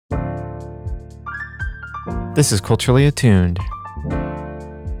This is Culturally Attuned,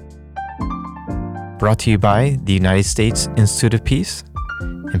 brought to you by the United States Institute of Peace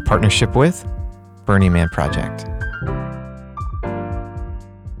in partnership with Burning Man Project.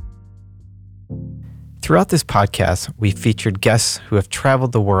 Throughout this podcast, we featured guests who have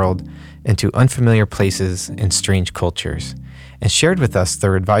traveled the world into unfamiliar places and strange cultures, and shared with us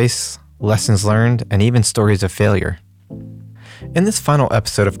their advice, lessons learned, and even stories of failure. In this final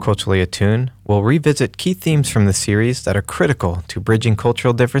episode of Culturally Attuned, we'll revisit key themes from the series that are critical to bridging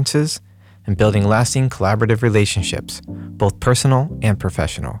cultural differences and building lasting collaborative relationships, both personal and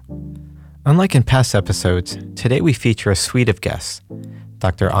professional. Unlike in past episodes, today we feature a suite of guests: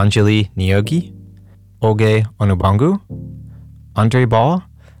 Dr. Anjali Nyogi, Oge Onubangu, Andre Ball,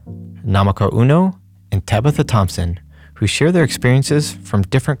 Namaka Uno, and Tabitha Thompson, who share their experiences from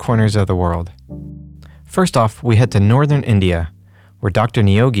different corners of the world. First off, we head to northern India, where Dr.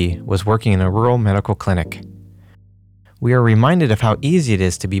 Nyogi was working in a rural medical clinic. We are reminded of how easy it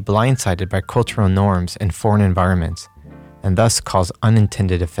is to be blindsided by cultural norms in foreign environments, and thus cause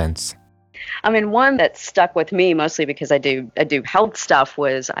unintended offense. I mean, one that stuck with me mostly because I do health stuff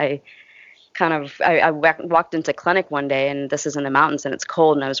was I walked into clinic one day, and this is in the mountains and it's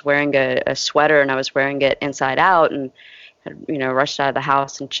cold, and I was wearing a sweater and I was wearing it inside out, and rushed out of the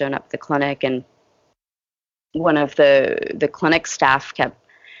house and shown up at the clinic, and one of the clinic staff kept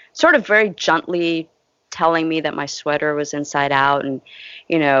sort of very gently telling me that my sweater was inside out. And,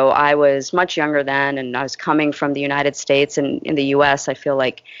 I was much younger then, and I was coming from the United States, and in the U.S., I feel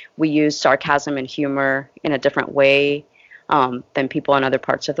like we use sarcasm and humor in a different way than people in other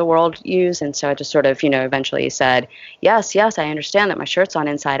parts of the world use. And so I just sort of, eventually said, yes, I understand that my shirt's on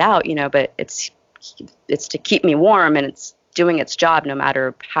inside out, but it's to keep me warm, and it's doing its job no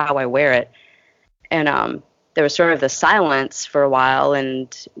matter how I wear it. And there was sort of the silence for a while,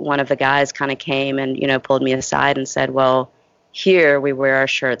 and one of the guys kind of came and, pulled me aside and said, well, here we wear our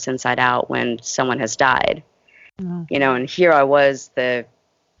shirts inside out when someone has died. Mm-hmm. And here I was, the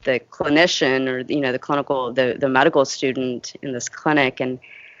clinician, or, the clinical, the medical student in this clinic, and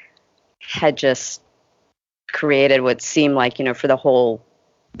had just created what seemed like, for the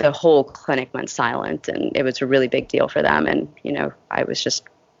whole clinic went silent, and it was a really big deal for them. And, I was just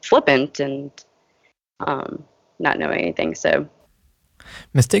flippant and not knowing anything. So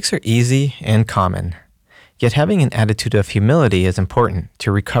mistakes are easy and common, yet having an attitude of humility is important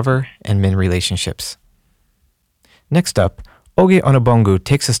to recover and mend relationships. Next up, Oge Onubangu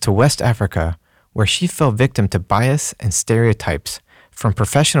takes us to West Africa, where she fell victim to bias and stereotypes from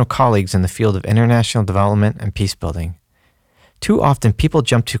professional colleagues in the field of international development and peace building. Too often, people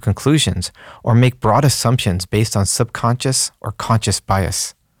jump to conclusions or make broad assumptions based on subconscious or conscious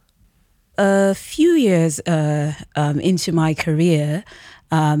bias. A few years into my career,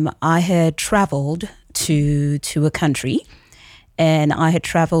 I had traveled to a country, and I had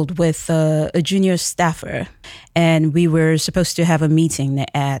traveled with a junior staffer, and we were supposed to have a meeting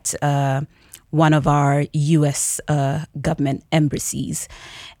at one of our U.S. government embassies.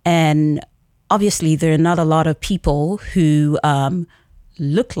 And obviously, there are not a lot of people who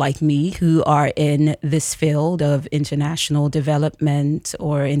look like me who are in this field of international development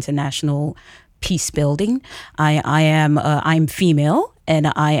or international peace building. I'm female,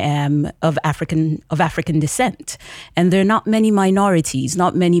 and I am of African descent, and there are not many minorities,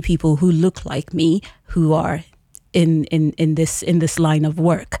 not many people who look like me who are in this line of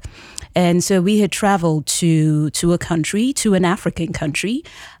work. And so we had traveled to an African country,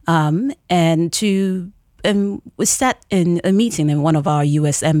 and we sat in a meeting in one of our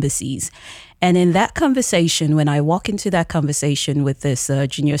U.S. embassies. And in that conversation, when I walk into that conversation with this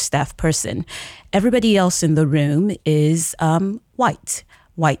junior staff person, everybody else in the room is white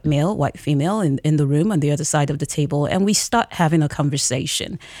male, white female in the room on the other side of the table. And we start having a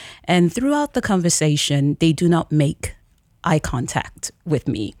conversation. And throughout the conversation, they do not make eye contact with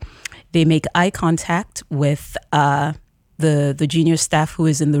me. They make eye contact with the junior staff who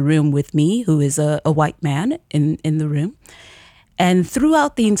is in the room with me, who is a white man in the room. And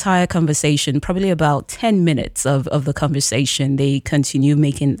throughout the entire conversation, probably about 10 minutes of the conversation, they continue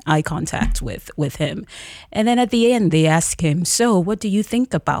making eye contact with him. And then at the end, they ask him, so what do you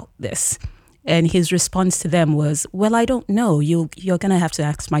think about this? And his response to them was, well, I don't know. You're going to have to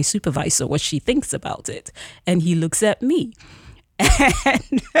ask my supervisor what she thinks about it. And he looks at me.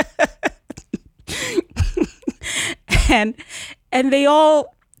 And they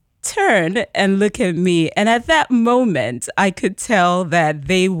all turn and look at me. And at that moment, I could tell that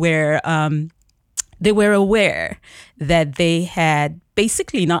they were aware that they had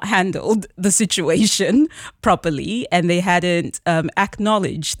basically not handled the situation properly, and they hadn't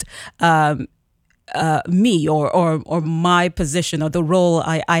acknowledged me or my position or the role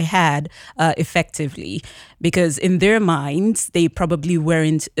I had effectively, because in their minds they probably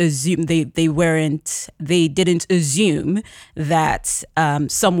weren't assume they didn't assume that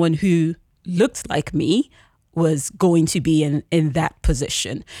someone who looked like me was going to be in that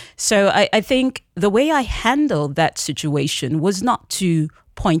position. So I think the way I handled that situation was not to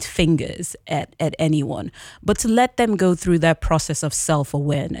point fingers at anyone, but to let them go through that process of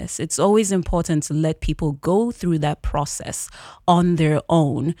self-awareness. It's always important to let people go through that process on their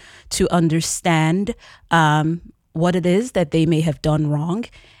own to understand what it is that they may have done wrong,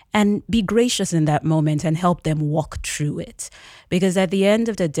 and be gracious in that moment and help them walk through it. Because at the end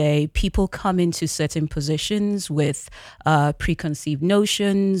of the day, people come into certain positions with preconceived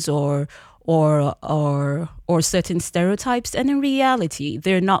notions or certain stereotypes, and in reality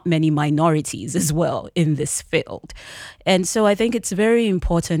there are not many minorities as well in this field. And so I think it's very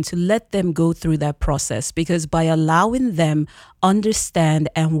important to let them go through that process, because by allowing them understand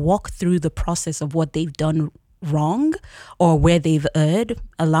and walk through the process of what they've done wrong or where they've erred,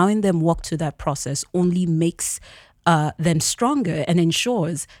 allowing them walk through that process only makes them stronger and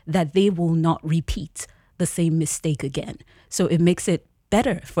ensures that they will not repeat the same mistake again. So it makes it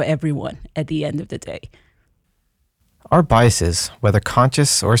better for everyone at the end of the day. Our biases, whether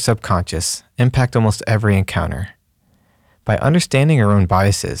conscious or subconscious, impact almost every encounter. By understanding our own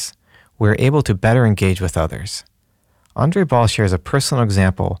biases, we're able to better engage with others. Andre Ball shares a personal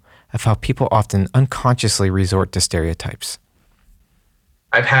example of how people often unconsciously resort to stereotypes.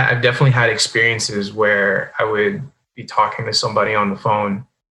 I've definitely had experiences where I would be talking to somebody on the phone,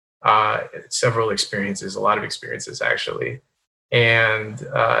 several experiences, a lot of experiences actually, and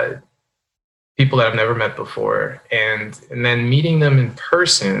people that I've never met before. And then meeting them in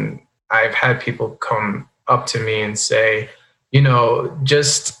person, I've had people come up to me and say,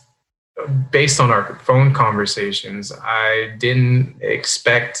 just based on our phone conversations, I didn't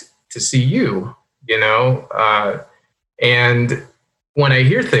expect to see you, and when I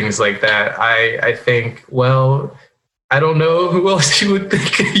hear things like that, I think, well, I don't know who else you would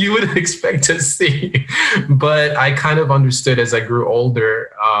think you would expect to see. But I kind of understood as I grew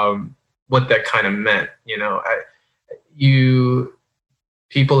older what that kind of meant.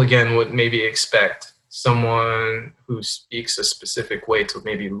 People again would maybe expect someone who speaks a specific way to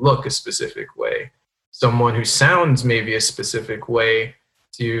maybe look a specific way, someone who sounds maybe a specific way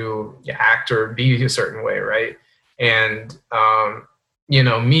to act or be a certain way, right? And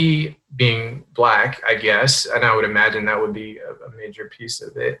me being Black, I guess, and I would imagine that would be a major piece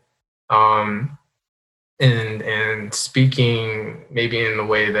of it. And speaking maybe in the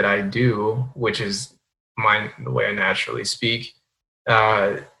way that I do, which is the way I naturally speak,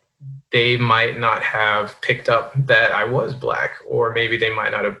 they might not have picked up that I was Black, or maybe they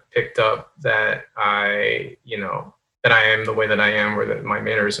might not have picked up that I am the way that I am, or that my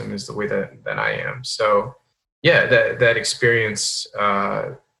mannerism is the way that I am. So yeah, that experience,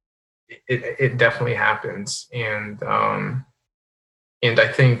 it definitely happens. And I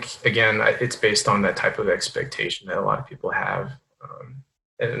think, again, it's based on that type of expectation that a lot of people have.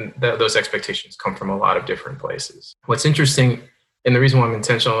 And those expectations come from a lot of different places. What's interesting, and the reason why I'm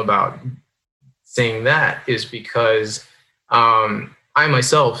intentional about saying that, is because I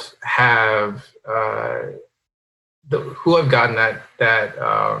myself have, who I've gotten that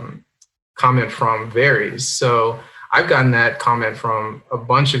comment from varies. So I've gotten that comment from a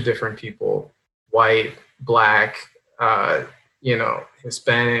bunch of different people: white, Black,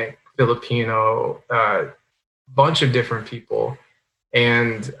 Hispanic, Filipino, bunch of different people.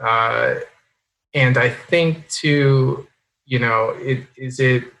 And I think too, is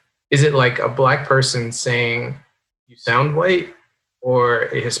it like a Black person saying you sound white, or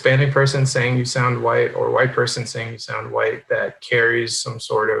a Hispanic person saying you sound white, or a white person saying you sound white, that carries some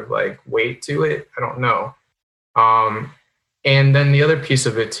sort of like weight to it? I don't know. And then the other piece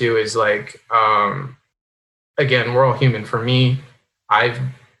of it too is like, again, we're all human. For me,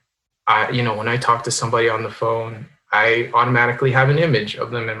 when I talk to somebody on the phone, I automatically have an image of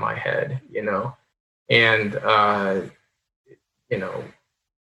them in my head, and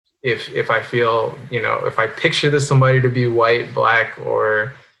if I feel, if I picture somebody to be white, Black,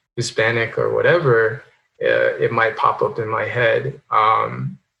 or Hispanic, or whatever, it might pop up in my head.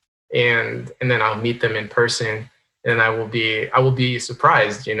 And then I'll meet them in person, and I will be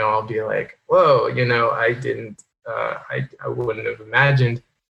surprised. I'll be like, whoa, I didn't, I wouldn't have imagined.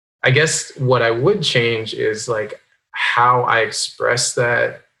 I guess what I would change is like how I express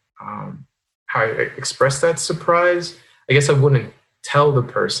that, surprise. I guess I wouldn't tell the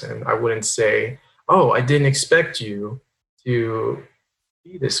person. I wouldn't say, oh, I didn't expect you to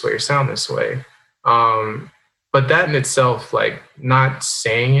be this way or sound this way. But that in itself, like not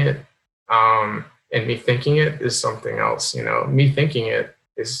saying it and me thinking it is something else. You know, me thinking it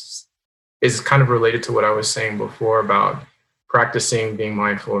is kind of related to what I was saying before about practicing being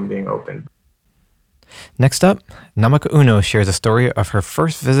mindful and being open. Next up, Namaka Uno shares a story of her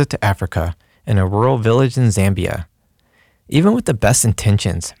first visit to Africa in a rural village in Zambia. Even with the best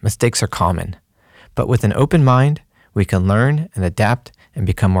intentions, mistakes are common. But with an open mind, we can learn and adapt and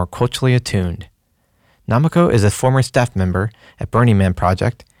become more culturally attuned. Namako is a former staff member at Burning Man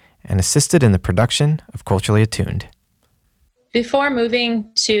Project and assisted in the production of Culturally Attuned. Before moving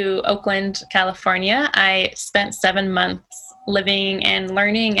to Oakland, California, I spent 7 months living and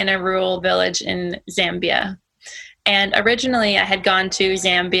learning in a rural village in Zambia. And originally I had gone to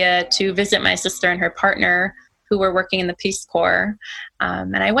Zambia to visit my sister and her partner who were working in the Peace Corps.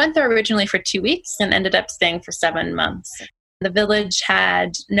 And I went there originally for 2 weeks and ended up staying for 7 months. The village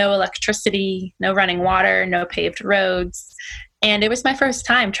had no electricity, no running water, no paved roads. And it was my first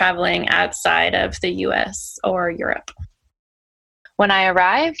time traveling outside of the US or Europe. When I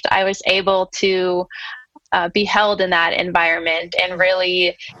arrived, I was able to be held in that environment and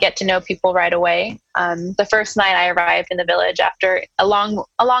really get to know people right away. The first night I arrived in the village after a long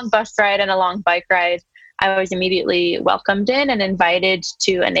bus ride and a long bike ride, I was immediately welcomed in and invited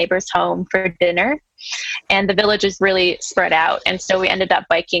to a neighbor's home for dinner. And the village is really spread out. And so we ended up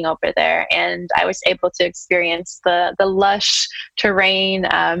biking over there, and I was able to experience the lush terrain,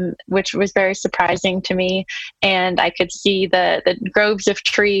 which was very surprising to me. And I could see the groves of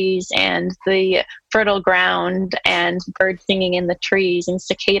trees and the fertile ground and birds singing in the trees and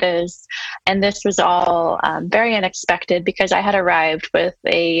cicadas. And this was all very unexpected because I had arrived with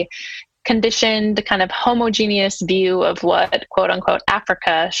a conditioned kind of homogeneous view of what quote unquote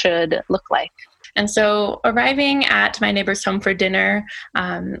Africa should look like. And so arriving at my neighbor's home for dinner,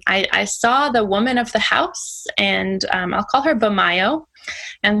 I saw the woman of the house, and I'll call her Bamayo.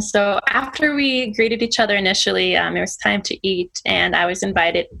 And so after we greeted each other initially, it was time to eat, and I was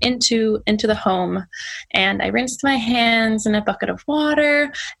invited into the home, and I rinsed my hands in a bucket of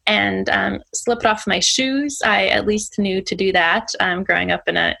water and slipped off my shoes. I at least knew to do that growing up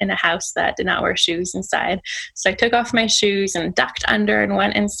in a house that did not wear shoes inside. So I took off my shoes and ducked under and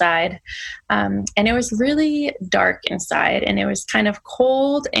went inside. And it was really dark inside, and it was kind of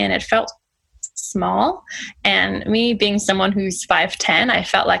cold, and it felt small. And me being someone who's 5'10", I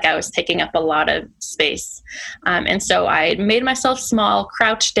felt like I was taking up a lot of space. And so I made myself small,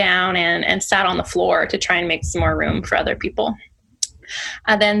 crouched down, and sat on the floor to try and make some more room for other people.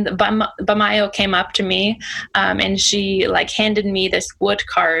 Then Bamayo came up to me, and she handed me this wood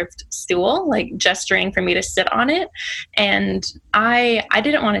carved stool, gesturing for me to sit on it. And I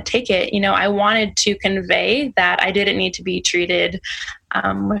didn't want to take it. I wanted to convey that I didn't need to be treated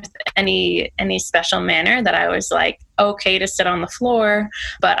with any special manner, that I was okay to sit on the floor.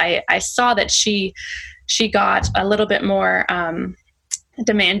 But I saw that she got a little bit more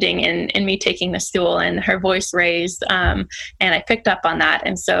demanding in me taking the stool, and her voice raised, and I picked up on that.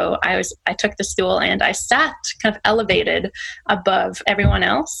 And so I took the stool and I sat kind of elevated above everyone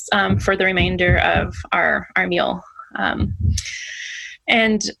else for the remainder of our meal.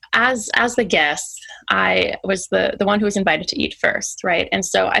 And as the guest, I was the one who was invited to eat first, right? And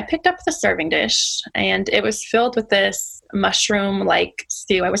so I picked up the serving dish, and it was filled with this mushroom-like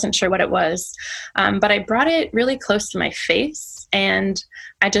stew. I wasn't sure what it was, but I brought it really close to my face, and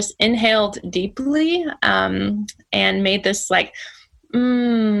I just inhaled deeply and made this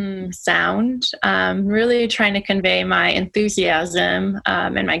sound, really trying to convey my enthusiasm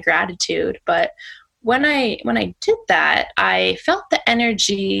and my gratitude. But when I did that, I felt the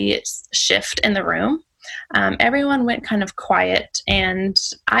energy shift in the room. Everyone went kind of quiet, and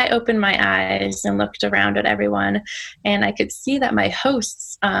I opened my eyes and looked around at everyone, and I could see that my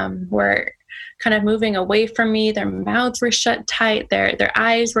hosts were kind of moving away from me. Their mouths were shut tight. Their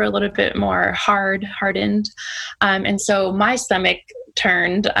eyes were a little bit more hardened. And so my stomach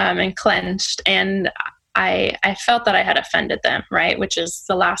turned and clenched, and I felt that I had offended them, right? Which is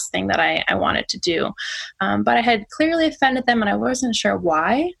the last thing that I wanted to do. But I had clearly offended them, and I wasn't sure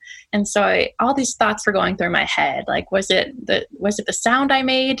why. And so all these thoughts were going through my head. Was it the sound I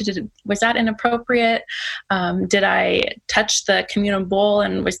made? Was that inappropriate? Did I touch the communal bowl,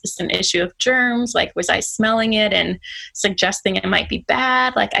 and was this an issue of germs? Was I smelling it and suggesting it might be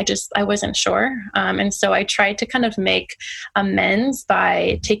bad? I wasn't sure. And so I tried to kind of make amends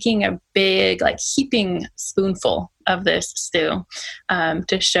by taking a big, heaping spoonful of this stew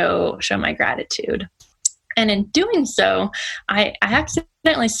to show my gratitude. And in doing so, I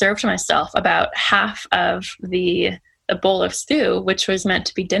accidentally served myself about half of the a bowl of stew, which was meant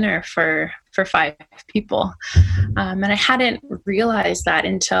to be dinner for 5 people. And I hadn't realized that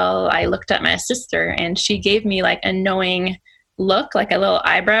until I looked at my sister, and she gave me like a knowing look, like a little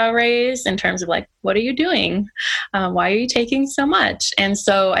eyebrow raise in terms of like, what are you doing? Why are you taking so much? And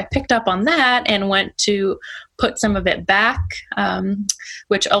so I picked up on that and went to put some of it back,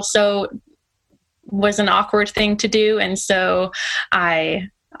 which also was an awkward thing to do. And so I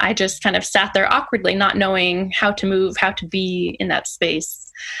just kind of sat there awkwardly, not knowing how to move, how to be in that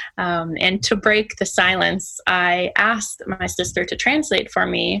space. And to break the silence, I asked my sister to translate for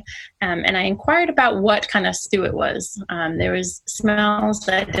me, and I inquired about what kind of stew it was. There was smells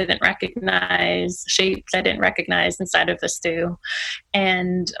that I didn't recognize, shapes I didn't recognize inside of the stew.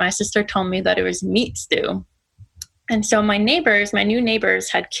 And my sister told me that it was meat stew. And so my new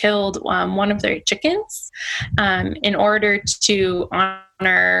neighbors had killed one of their chickens in order to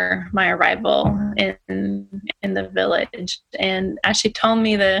honor my arrival in the village. And as she told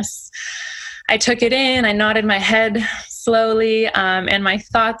me this, I took it in, I nodded my head slowly, and my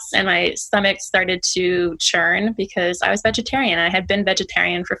thoughts and my stomach started to churn because I was vegetarian. I had been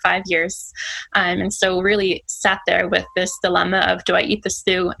vegetarian for 5 years. And so really sat there with this dilemma of, do I eat the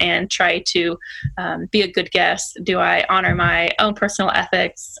stew and try to be a good guest? Do I honor my own personal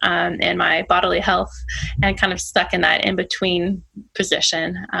ethics and my bodily health? And kind of stuck in that in-between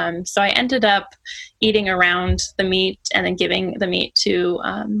position. So I ended up eating around the meat and then giving the meat to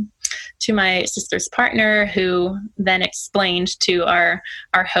my sister's partner, who then explained to our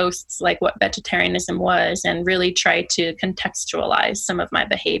hosts like what vegetarianism was and really tried to contextualize some of my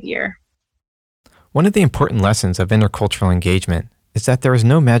behavior. One of the important lessons of intercultural engagement is that there is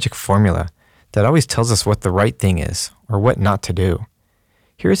no magic formula that always tells us what the right thing is or what not to do.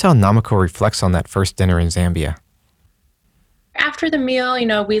 Here's how Namako reflects on that first dinner in Zambia. After the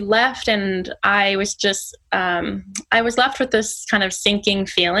meal, we left, and I was just, I was left with this kind of sinking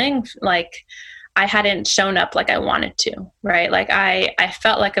feeling, like I hadn't shown up like I wanted to, right? Like I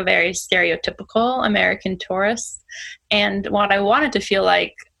felt like a very stereotypical American tourist, and what I wanted to feel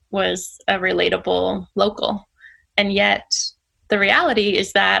like was a relatable local. And yet the reality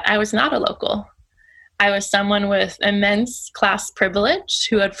is that I was not a local. I was someone with immense class privilege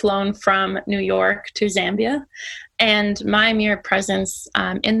who had flown from New York to Zambia. And my mere presence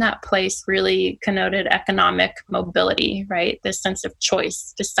in that place really connoted economic mobility, right? This sense of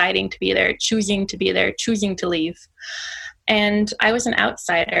choice, deciding to be there, choosing to leave. And I was an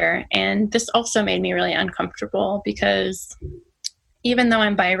outsider. And this also made me really uncomfortable because even though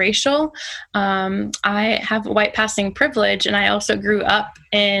I'm biracial, I have white passing privilege, and I also grew up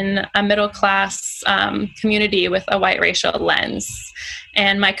in a middle class community with a white racial lens.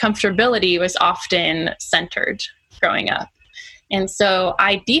 And my comfortability was often centered growing up. And so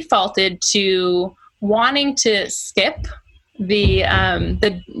I defaulted to wanting to skip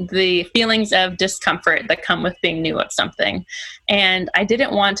the feelings of discomfort that come with being new at something. And I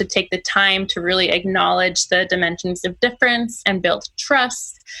didn't want to take the time to really acknowledge the dimensions of difference and build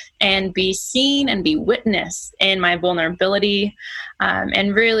trust and be seen and be witnessed in my vulnerability,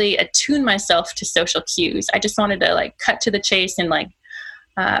 and really attune myself to social cues. I just wanted to like cut to the chase and like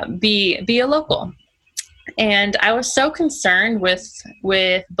be a local. And I was so concerned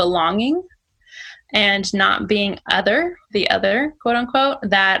with belonging and not being the other, quote unquote,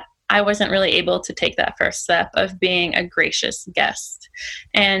 that I wasn't really able to take that first step of being a gracious guest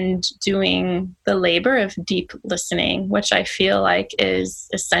and doing the labor of deep listening, which I feel like is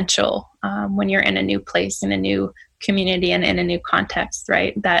essential when you're in a new place, in a new community, and in a new context,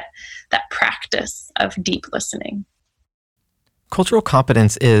 right? That practice of deep listening. Cultural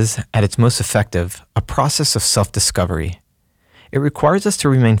competence is, at its most effective, a process of self-discovery. It requires us to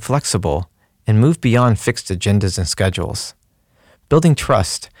remain flexible and move beyond fixed agendas and schedules. Building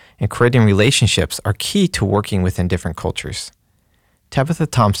trust and creating relationships are key to working within different cultures. Tabitha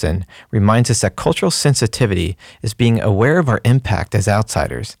Thompson reminds us that cultural sensitivity is being aware of our impact as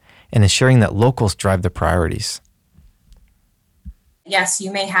outsiders and ensuring that locals drive the priorities. Yes,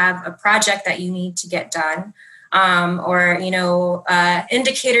 you may have a project that you need to get done, or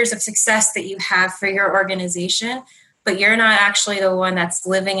indicators of success that you have for your organization, but you're not actually the one that's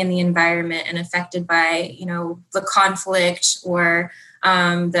living in the environment and affected by, the conflict or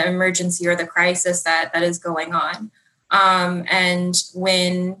the emergency or the crisis that is going on. And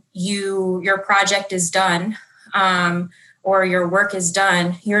when your project is done, or your work is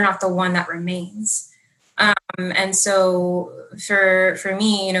done, you're not the one that remains. And so for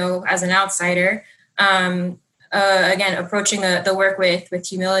me, as an outsider, again, approaching the work with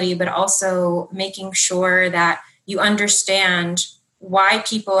humility, but also making sure that you understand why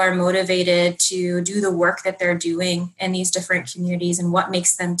people are motivated to do the work that they're doing in these different communities and what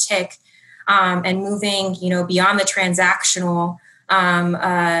makes them tick, and moving, beyond the transactional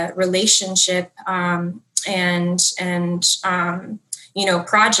relationship and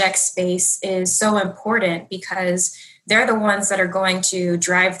project space is so important, because they're the ones that are going to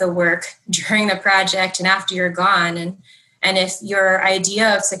drive the work during the project and after you're gone. And if your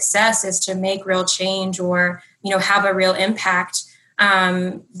idea of success is to make real change or, have a real impact,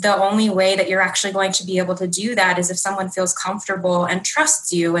 the only way that you're actually going to be able to do that is if someone feels comfortable and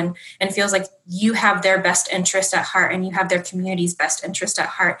trusts you and feels like you have their best interest at heart and you have their community's best interest at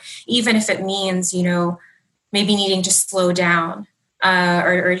heart, even if it means, maybe needing to slow down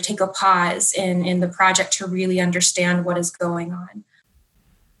or take a pause in the project to really understand what is going on.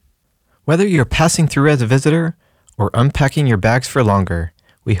 Whether you're passing through as a visitor or unpacking your bags for longer,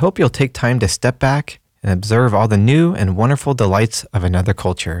 we hope you'll take time to step back and observe all the new and wonderful delights of another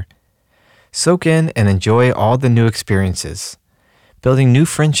culture. Soak in and enjoy all the new experiences. Building new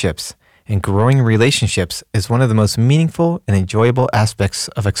friendships and growing relationships is one of the most meaningful and enjoyable aspects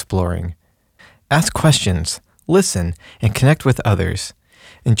of exploring. Ask questions, listen, and connect with others.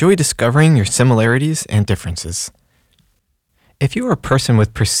 Enjoy discovering your similarities and differences. If you are a person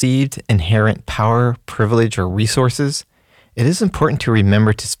with perceived inherent power, privilege, or resources, it is important to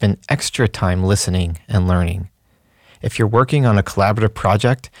remember to spend extra time listening and learning. If you're working on a collaborative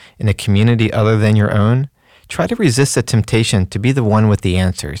project in a community other than your own, try to resist the temptation to be the one with the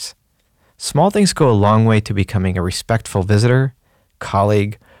answers. Small things go a long way to becoming a respectful visitor,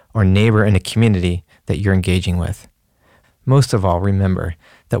 colleague, or neighbor in a community that you're engaging with. Most of all, remember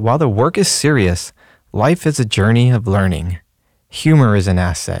that while the work is serious, life is a journey of learning. Humor is an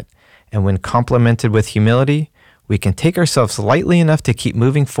asset, and when complemented with humility, we can take ourselves lightly enough to keep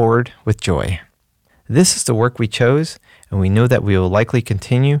moving forward with joy. This is the work we chose, and we know that we will likely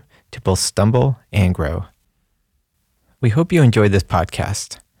continue to both stumble and grow. We hope you enjoyed this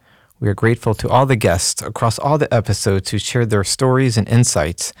podcast. We are grateful to all the guests across all the episodes who shared their stories and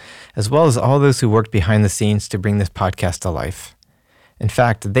insights, as well as all those who worked behind the scenes to bring this podcast to life. In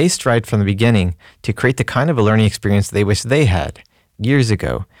fact, they strived from the beginning to create the kind of a learning experience they wish they had years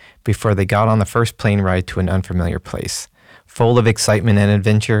ago before they got on the first plane ride to an unfamiliar place, full of excitement and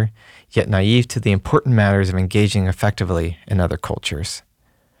adventure, yet naive to the important matters of engaging effectively in other cultures.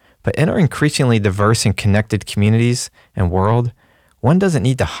 But in our increasingly diverse and connected communities and world, one doesn't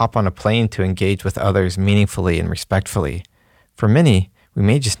need to hop on a plane to engage with others meaningfully and respectfully. For many, we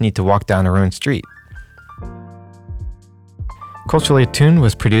may just need to walk down our own street. Culturally Attuned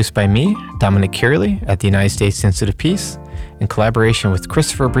was produced by me, Dominic Kearley, at the United States Institute of Peace, in collaboration with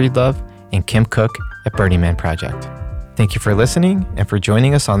Christopher Breedlove and Kim Cook at Birdie Man Project. Thank you for listening and for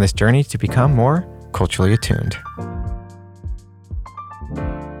joining us on this journey to become more culturally attuned.